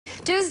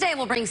Tuesday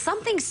will bring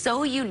something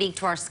so unique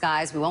to our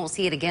skies we won't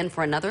see it again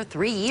for another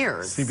 3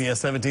 years. CBS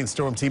 17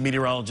 Storm Team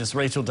meteorologist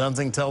Rachel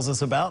Dunsing tells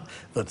us about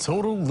the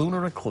total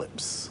lunar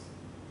eclipse.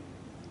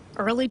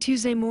 Early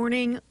Tuesday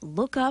morning,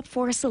 look up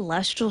for a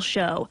celestial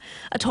show.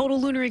 A total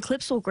lunar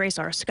eclipse will grace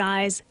our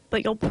skies,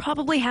 but you'll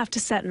probably have to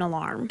set an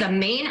alarm. The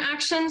main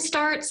action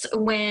starts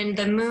when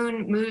the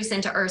moon moves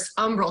into Earth's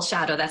umbral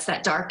shadow. That's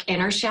that dark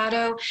inner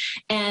shadow.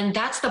 And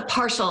that's the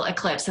partial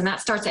eclipse. And that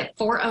starts at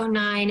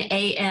 4:09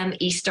 a.m.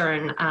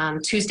 Eastern,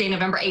 Tuesday,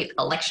 November 8th,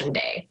 Election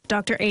Day.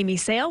 Dr. Amy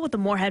Sale with the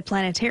Moorhead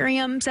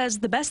Planetarium says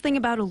the best thing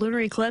about a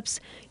lunar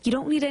eclipse, you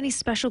don't need any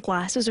special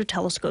glasses or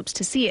telescopes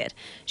to see it.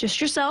 Just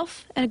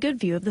yourself and a good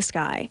view of the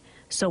sky.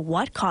 So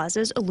what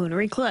causes a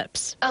lunar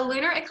eclipse? A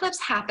lunar eclipse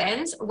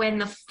happens when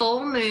the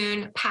full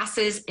moon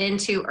passes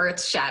into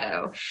Earth's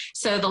shadow.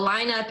 So the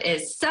lineup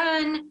is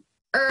sun,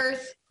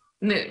 Earth,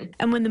 moon.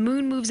 And when the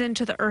moon moves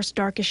into the Earth's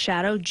darkest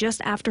shadow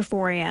just after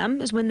 4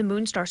 a.m. is when the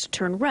moon starts to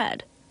turn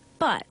red.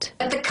 But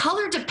the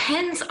color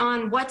depends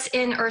on what's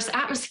in Earth's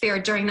atmosphere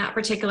during that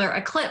particular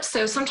eclipse.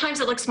 So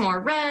sometimes it looks more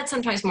red,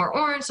 sometimes more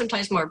orange,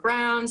 sometimes more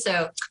brown.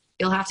 So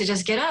you'll have to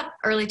just get up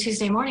early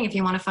Tuesday morning if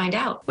you want to find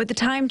out. With the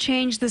time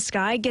change, the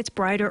sky gets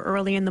brighter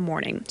early in the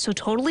morning. So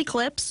total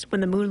eclipse,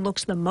 when the moon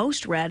looks the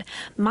most red,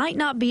 might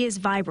not be as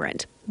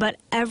vibrant.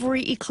 But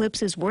every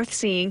eclipse is worth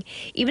seeing,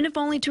 even if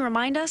only to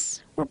remind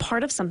us we're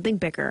part of something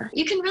bigger.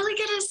 You can really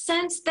get a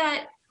sense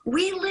that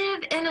we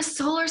live in a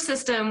solar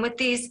system with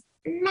these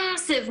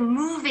massive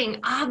moving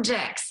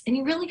objects. And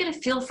you really get a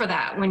feel for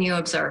that when you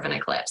observe an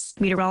eclipse.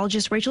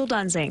 Meteorologist Rachel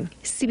Dunsing,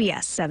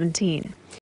 CBS 17.